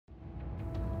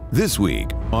This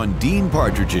week on Dean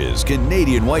Partridge's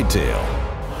Canadian Whitetail.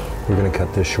 We're going to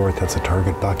cut this short. That's a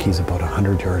target buck. He's about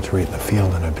 100 yards right in the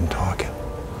field, and I've been talking.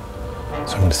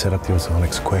 So I'm going to set up the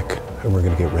ozonics quick, and we're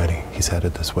going to get ready. He's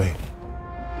headed this way.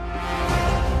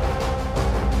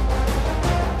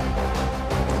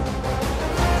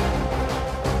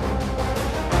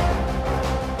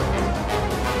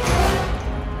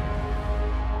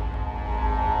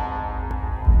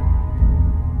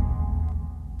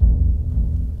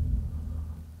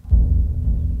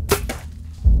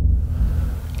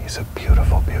 He's a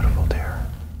beautiful, beautiful deer.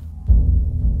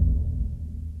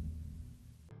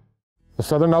 The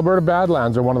southern Alberta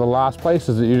Badlands are one of the last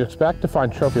places that you'd expect to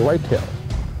find trophy whitetails.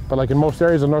 But like in most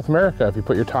areas of North America, if you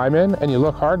put your time in and you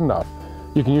look hard enough,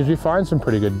 you can usually find some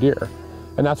pretty good deer.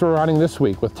 And that's what we're hunting this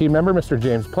week with team member Mr.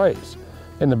 James Place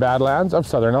in the Badlands of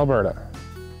southern Alberta.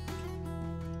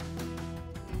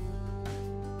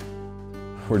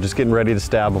 We're just getting ready to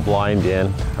stab a blind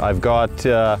in. I've got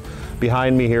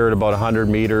behind me here at about 100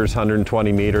 meters,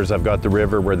 120 meters, I've got the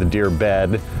river where the deer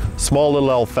bed. Small little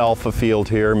alfalfa field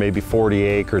here, maybe 40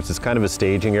 acres. It's kind of a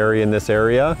staging area in this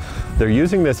area. They're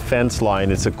using this fence line.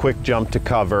 It's a quick jump to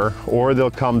cover, or they'll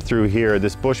come through here.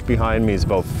 This bush behind me is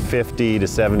about 50 to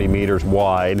 70 meters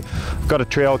wide. I've got a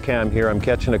trail cam here. I'm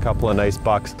catching a couple of nice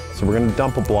bucks. So we're gonna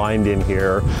dump a blind in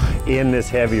here in this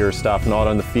heavier stuff, not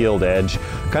on the field edge,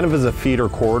 kind of as a feeder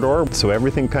corridor. So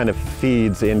everything kind of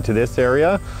feeds into this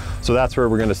area. So that's where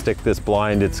we're going to stick this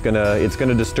blind. It's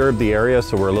gonna disturb the area,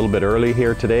 so we're a little bit early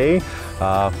here today.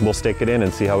 We'll stick it in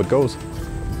and see how it goes.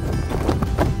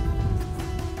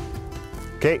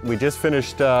 Okay, we just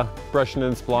finished brushing in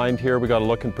this blind here. We got it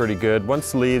looking pretty good.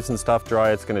 Once the leaves and stuff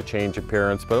dry, it's going to change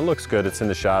appearance, but it looks good. It's in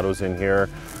the shadows in here.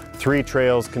 3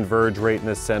 trails converge right in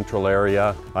this central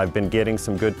area. I've been getting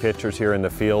some good pictures here in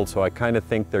the field, so I kind of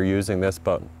think they're using this,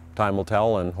 but time will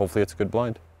tell, and hopefully it's a good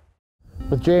blind.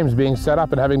 With James being set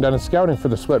up and having done his scouting for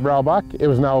the split brow buck, it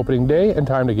was now opening day and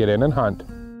time to get in and hunt.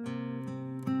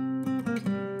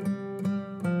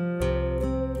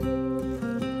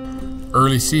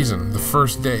 Early season, the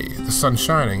first day, the sun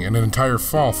shining, and an entire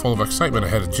fall full of excitement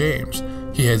ahead of James.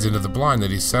 He heads into the blind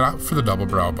that he's set up for the double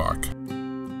brow buck.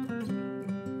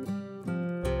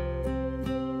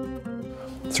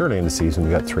 It's early in the season,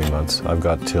 we got 3 months. I've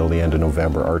got till the end of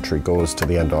November. Archery goes to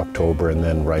the end of October, and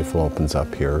then rifle opens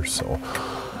up here, so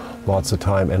lots of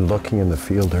time. And looking in the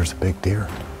field, there's a big deer.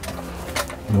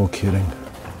 No kidding.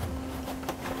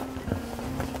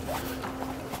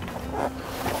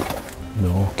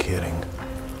 No kidding.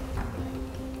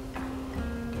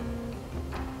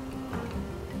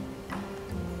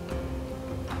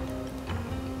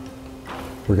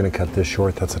 We're going to cut this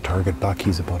short. That's a target buck.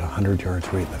 He's about 100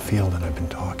 yards right in the field, and I've been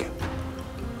talking.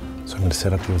 So I'm going to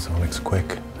set up the ozonics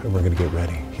quick, and we're going to get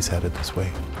ready. He's headed this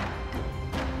way.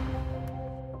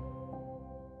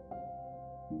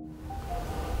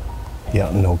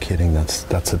 Yeah, no kidding.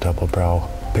 That's a double brow,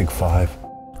 big 5.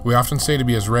 We often say to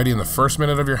be as ready in the first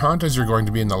minute of your hunt as you're going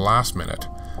to be in the last minute.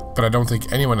 But I don't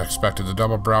think anyone expected the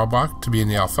double brow buck to be in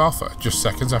the alfalfa just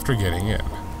seconds after getting in.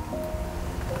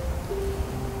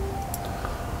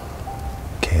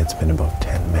 It's been about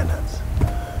 10 minutes.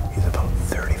 He's about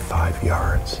 35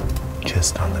 yards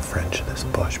just on the fringe of this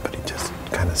bush, but he just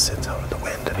kind of sits out of the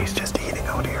wind and he's just eating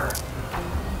out here.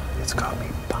 It's got me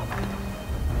pumped.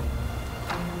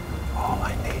 All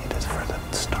I need is for the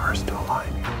stars to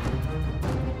align here.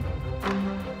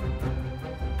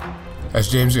 As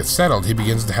James gets settled, he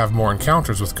begins to have more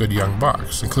encounters with good young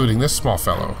bucks, including this small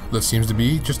fellow that seems to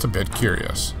be just a bit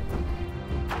curious.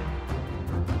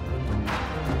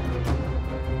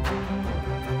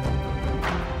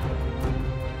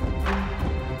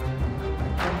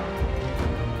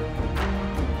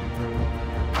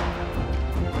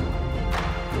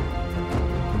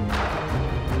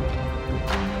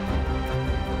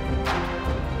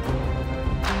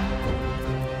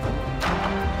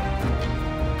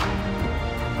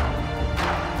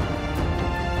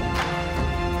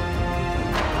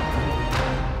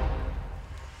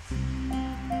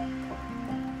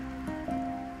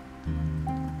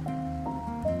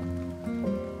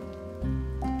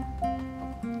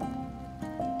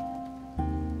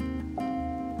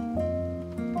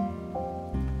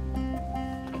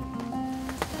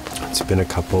 It's been a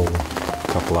couple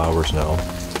hours now.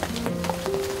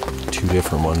 2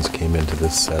 different ones came into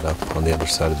this setup. On the other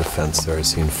side of the fence there, I've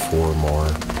seen 4 more.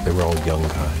 They were all young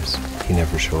guys. He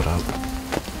never showed up.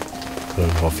 I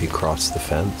don't know if he crossed the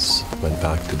fence, went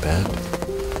back to bed.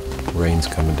 Rain's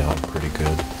coming down pretty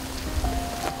good.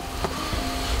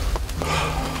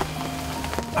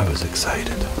 I was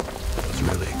excited. I was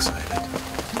really excited.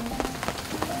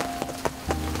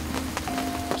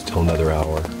 till another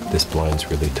hour. This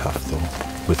blind's really tough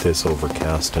though. With this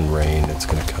overcast and rain, it's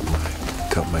gonna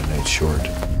cut my night short.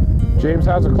 James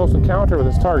has a close encounter with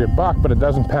his target buck, but it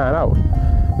doesn't pan out.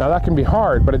 Now that can be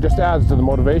hard, but it just adds to the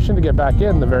motivation to get back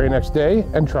in the very next day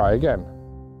and try again.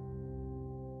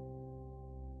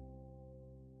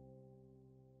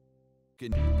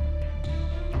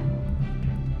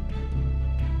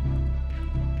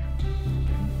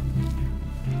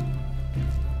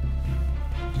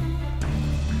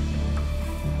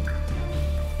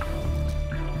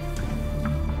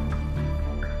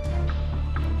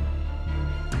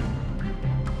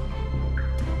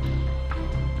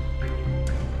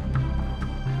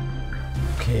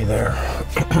 Okay there,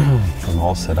 I'm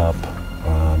all set up.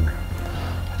 I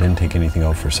didn't take anything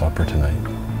out for supper tonight,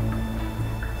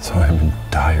 so I'm in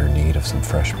dire need of some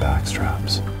fresh back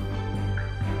straps.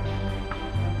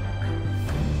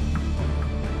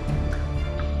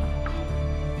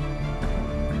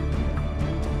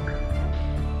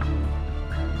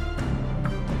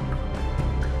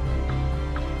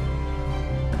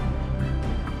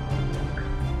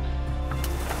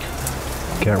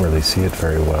 Can't really see it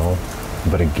very well.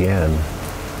 But again,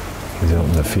 he's out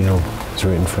in the field. He's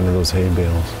right in front of those hay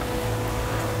bales.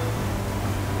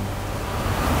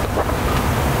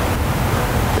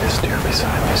 This deer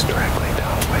beside me is directly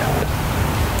downwind.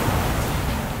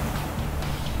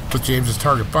 With James's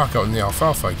target buck out in the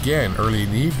alfalfa again early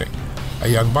in the evening, a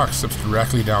young buck slips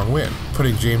directly downwind,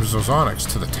 putting James's ozonics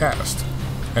to the test.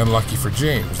 And lucky for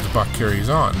James, the buck carries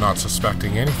on, not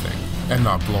suspecting anything, and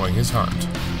not blowing his hunt.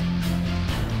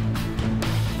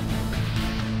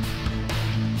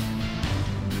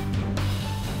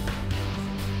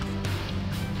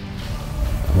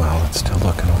 Well, it's still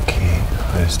looking okay.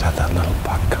 I just had that little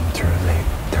buck come through and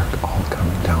they're all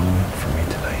coming downwind for me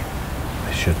tonight.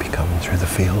 They should be coming through the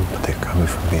field, but they're coming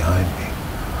from behind me.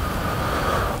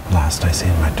 Last I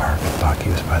seen my target buck,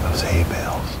 he was by those hay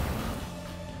bales.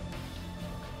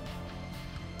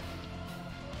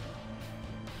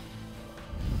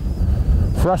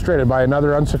 Frustrated by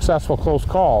another unsuccessful close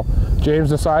call, James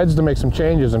decides to make some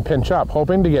changes and pinch up,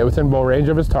 hoping to get within bow range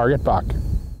of his target buck.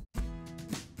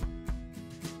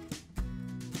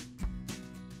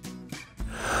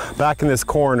 Back in this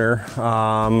corner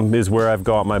is where I've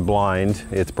got my blind.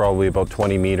 It's probably about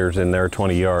 20 meters in there,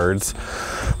 20 yards.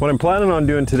 What I'm planning on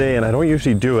doing today, and I don't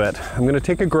usually do it, I'm gonna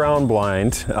take a ground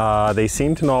blind. They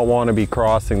seem to not want to be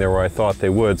crossing there where I thought they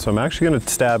would, so I'm actually gonna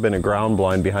stab in a ground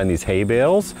blind behind these hay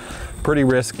bales. Pretty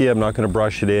risky, I'm not gonna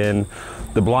brush it in.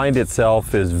 The blind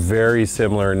itself is very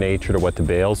similar in nature to what the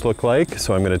bales look like,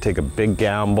 so I'm gonna take a big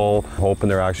gamble, hoping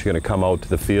they're actually gonna come out to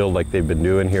the field like they've been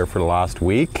doing here for the last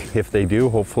week. If they do,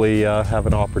 hopefully have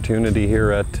an opportunity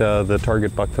here at the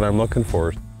target buck that I'm looking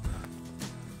for.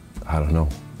 I don't know.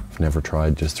 I've never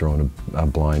tried just throwing a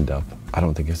blind up. I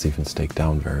don't think it's even staked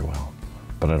down very well,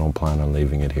 but I don't plan on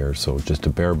leaving it here. So just a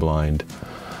bare blind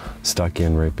stuck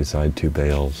in right beside two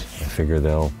bales. I figure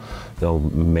they'll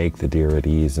make the deer at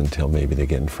ease until maybe they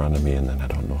get in front of me, and then I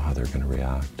don't know how they're going to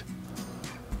react.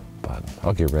 But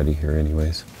I'll get ready here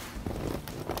anyways.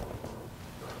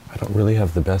 I don't really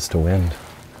have the best of wind.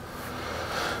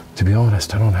 To be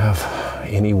honest, I don't have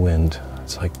any wind.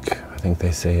 It's like, I think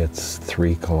they say it's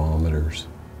 3 kilometers.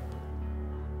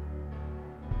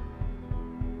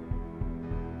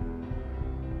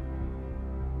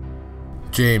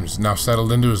 James, now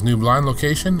settled into his new blind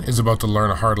location, is about to learn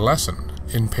a hard lesson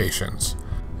in patience,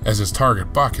 as his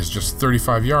target buck is just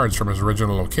 35 yards from his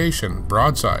original location,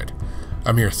 broadside,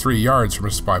 a mere 3 yards from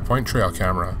his spy point trail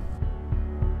camera.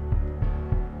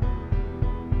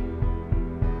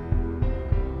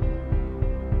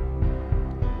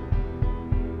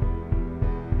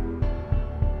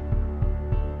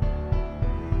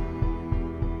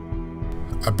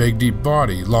 A big deep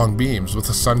body, long beams, with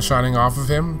the sun shining off of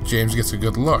him, James gets a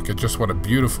good look at just what a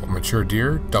beautiful mature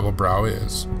deer double brow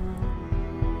is.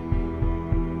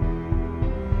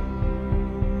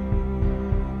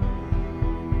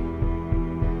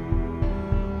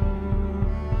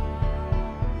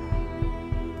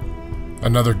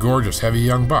 Another gorgeous heavy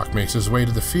young buck makes his way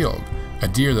to the field, a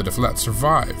deer that if let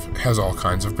survive, has all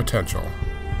kinds of potential.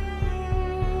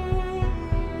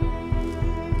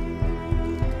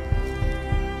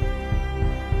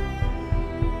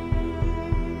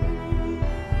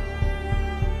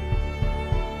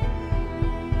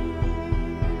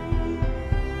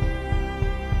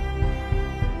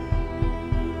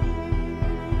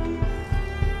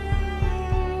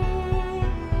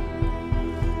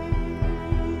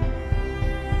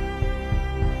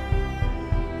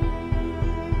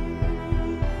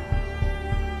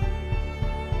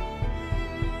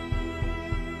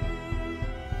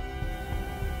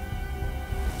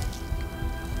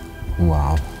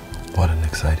 Wow, what an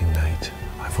exciting night.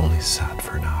 I've only sat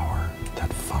for an hour. That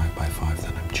 5x5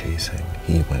 that I'm chasing,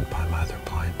 he went by my other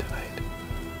blind tonight.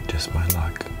 Just my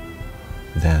luck.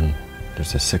 Then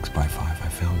there's a 6x5. I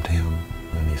filmed him,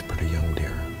 and he's a pretty young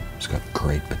deer. He's got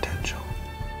great potential.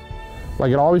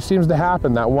 Like it always seems to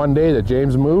happen that one day that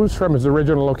James moves from his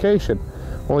original location.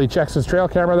 Well, he checks his trail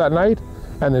camera that night,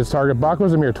 and his target buck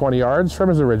was a mere 20 yards from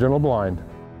his original blind.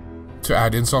 To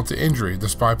add insult to injury, the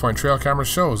Spy Point trail camera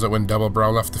shows that when Double Brow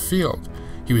left the field,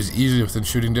 he was easily within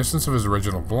shooting distance of his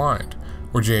original blind,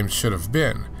 where James should have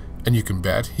been, and you can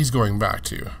bet he's going back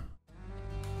to you.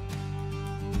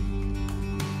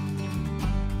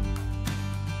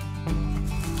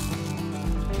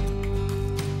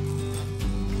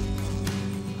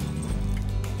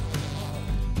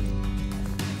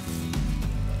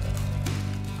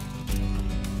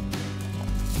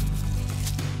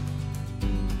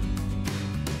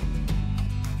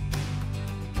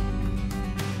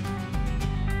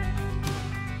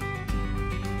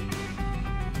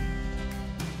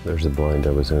 There's the blind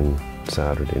I was in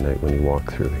Saturday night when he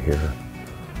walked through here.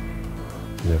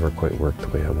 Never quite worked the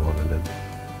way I wanted it.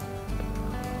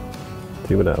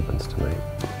 See what happens tonight.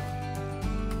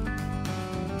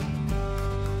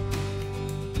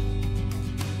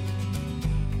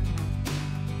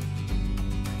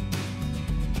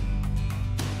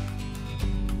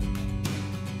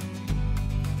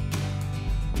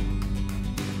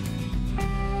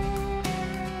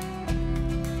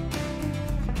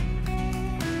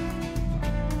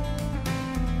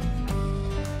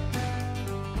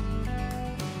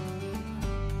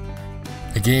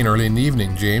 Again, early in the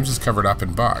evening, James is covered up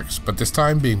in bucks, but this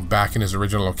time being back in his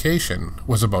original location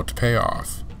was about to pay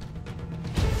off.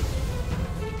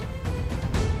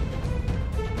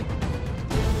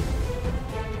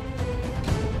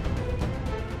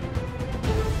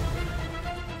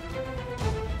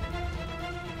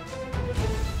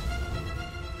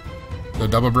 The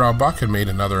Double Brow buck had made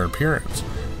another appearance,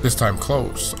 this time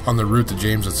close, on the route that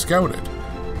James had scouted,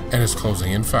 and is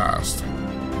closing in fast.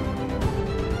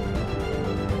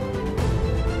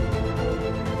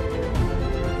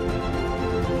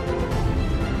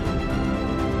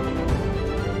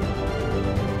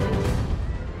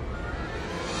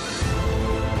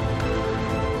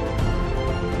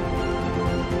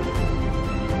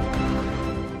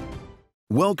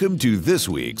 Welcome to this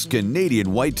week's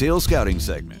Canadian Whitetail Scouting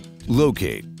segment.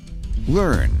 Locate,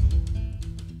 learn,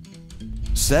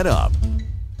 set up,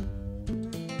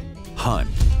 hunt.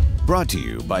 Brought to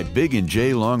you by Big and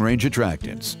J Long Range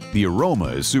Attractants. The aroma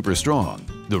is super strong.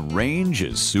 The range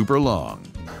is super long.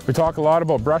 We talk a lot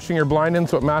about brushing your blind in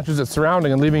so it matches its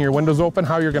surrounding and leaving your windows open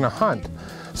how you're going to hunt,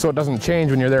 so it doesn't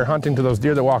change when you're there hunting to those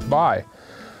deer that walk by.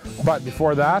 But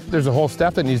before that, there's a whole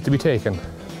step that needs to be taken.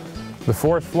 The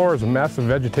forest floor is a mess of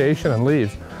vegetation and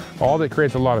leaves, all that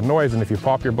creates a lot of noise, and if you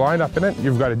pop your blind up in it,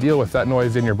 you've got to deal with that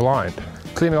noise in your blind.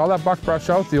 Cleaning all that buckbrush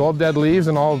out, the old dead leaves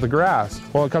and all of the grass.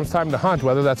 Well, it comes time to hunt,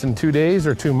 whether that's in 2 days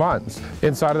or 2 months.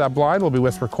 Inside of that blind will be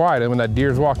whisper quiet, and when that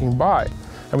deer's walking by,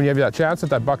 and when you have that chance at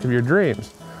that buck of your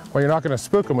dreams, well, you're not going to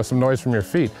spook them with some noise from your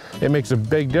feet. It makes a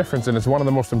big difference, and it's one of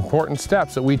the most important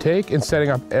steps that we take in setting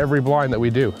up every blind that we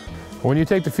do. When you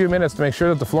take the few minutes to make sure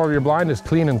that the floor of your blind is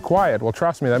clean and quiet, well,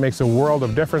 trust me, that makes a world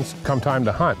of difference come time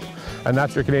to hunt. And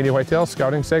that's your Canadian Whitetail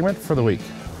Scouting segment for the week.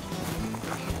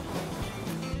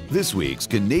 This week's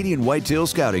Canadian Whitetail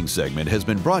Scouting segment has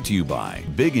been brought to you by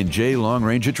Big and J Long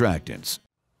Range Attractants.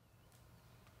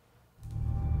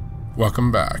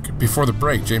 Welcome back. Before the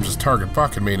break, James's target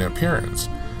buck had made an appearance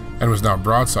and was now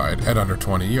broadside at under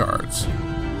 20 yards.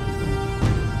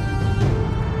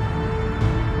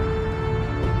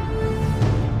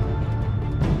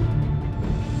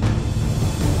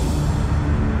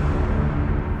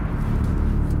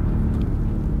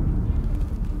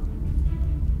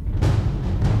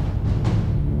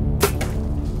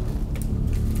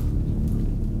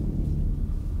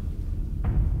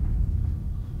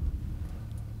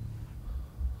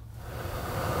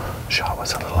 Shot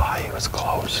was a little high, he was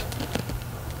close.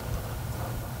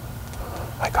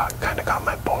 I kind of got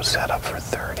my bow set up for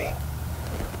 30.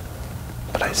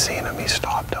 But I seen him, he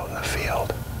stopped out in the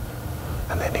field.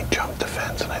 And then he jumped the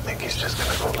fence, and I think he's just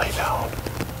gonna go lay down.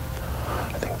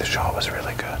 I think the shot was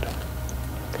really good.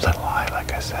 A little high,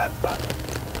 like I said, but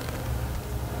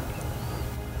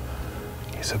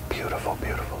he's a beautiful,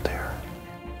 beautiful deer.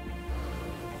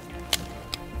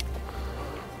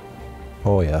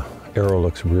 Oh yeah. Arrow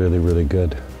looks really, really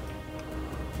good.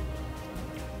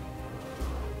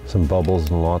 Some bubbles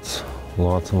and lots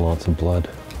and lots of blood.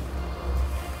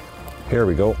 Here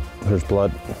we go, there's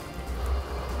blood.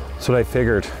 That's what I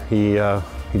figured. He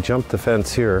jumped the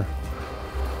fence here,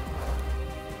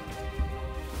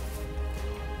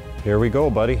 Here we go,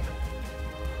 buddy.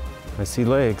 I see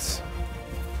legs.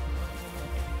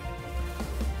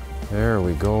 There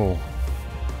we go.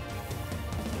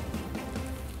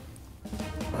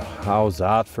 How's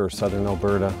that for southern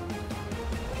Alberta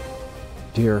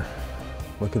deer?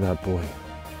 Look at that boy.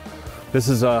 This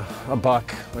is a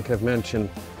buck, like I've mentioned,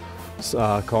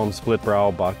 call him split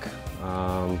brow buck,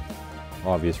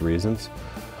 obvious reasons.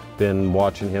 Been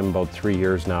watching him about 3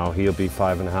 years now. He'll be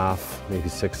 5.5, maybe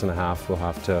 6.5. We'll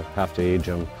have to age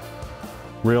him.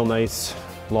 Real nice,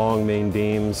 long main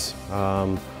beams.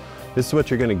 This is what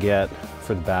you're gonna get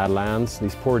for the Badlands.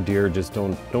 These poor deer just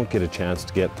don't get a chance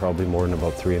to get probably more than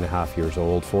about 3.5 years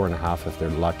old, 4.5 if they're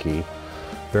lucky.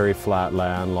 Very flat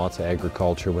land, lots of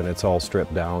agriculture. When it's all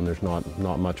stripped down, there's not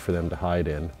much for them to hide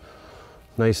in.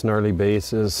 Nice gnarly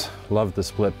bases. Love the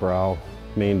split brow.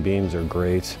 Main beams are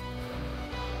great.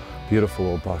 Beautiful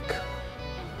old buck.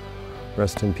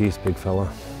 Rest in peace, big fella.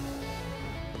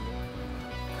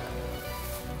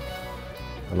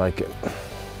 I like it.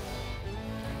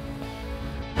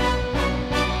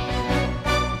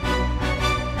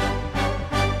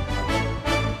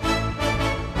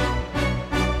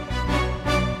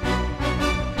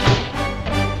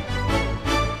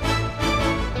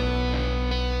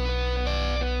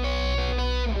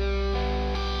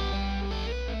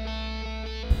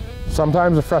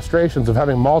 Sometimes the frustrations of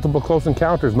having multiple close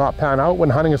encounters not pan out when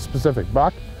hunting a specific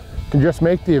buck can just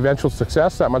make the eventual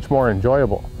success that much more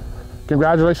enjoyable.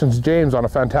 Congratulations, James, on a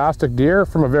fantastic deer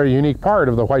from a very unique part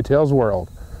of the whitetails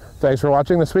world. Thanks for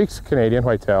watching this week's Canadian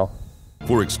Whitetail.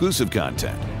 For exclusive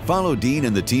content, follow Dean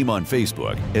and the team on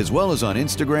Facebook, as well as on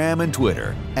Instagram and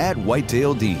Twitter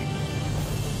 @WhitetailDean.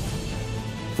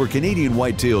 For Canadian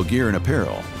Whitetail gear and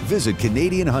apparel, visit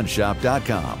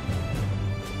CanadianHuntShop.com.